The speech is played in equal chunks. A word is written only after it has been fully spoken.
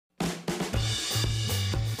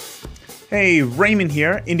Hey, Raymond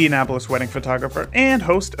here, Indianapolis wedding photographer and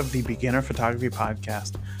host of the Beginner Photography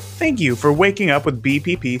Podcast. Thank you for waking up with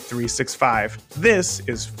BPP 365. This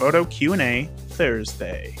is Photo Q&A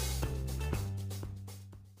Thursday.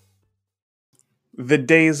 The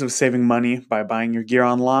days of saving money by buying your gear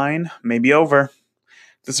online may be over.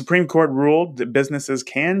 The Supreme Court ruled that businesses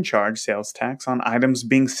can charge sales tax on items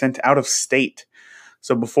being sent out of state.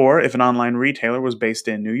 So before, if an online retailer was based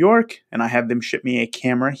in New York and I had them ship me a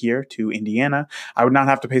camera here to Indiana, I would not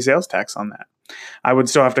have to pay sales tax on that. I would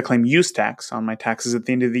still have to claim use tax on my taxes at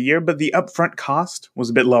the end of the year, but the upfront cost was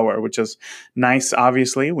a bit lower, which is nice,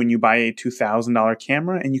 obviously, when you buy a $2,000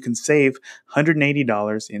 camera and you can save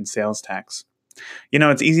 $180 in sales tax. You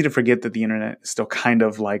know, it's easy to forget that the internet is still kind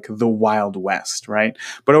of like the Wild West, right?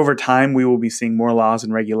 But over time, we will be seeing more laws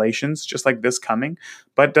and regulations just like this coming.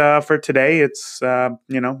 But for today, it's, we're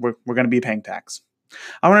going to be paying tax.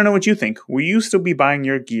 I want to know what you think. Will you still be buying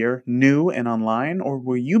your gear new and online, or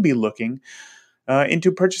will you be looking into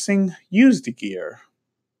purchasing used gear?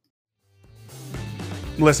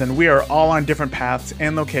 Listen, we are all on different paths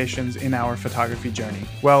and locations in our photography journey.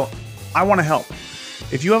 Well, I want to help.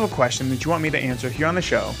 If you have a question that you want me to answer here on the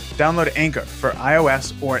show, download Anchor for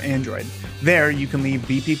iOS or Android. There, you can leave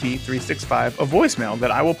BPP365 a voicemail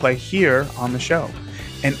that I will play here on the show.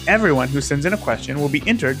 And everyone who sends in a question will be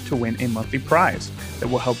entered to win a monthly prize that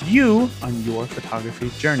will help you on your photography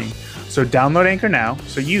journey. So download Anchor now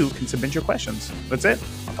so you can submit your questions. That's it.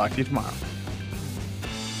 I'll talk to you tomorrow.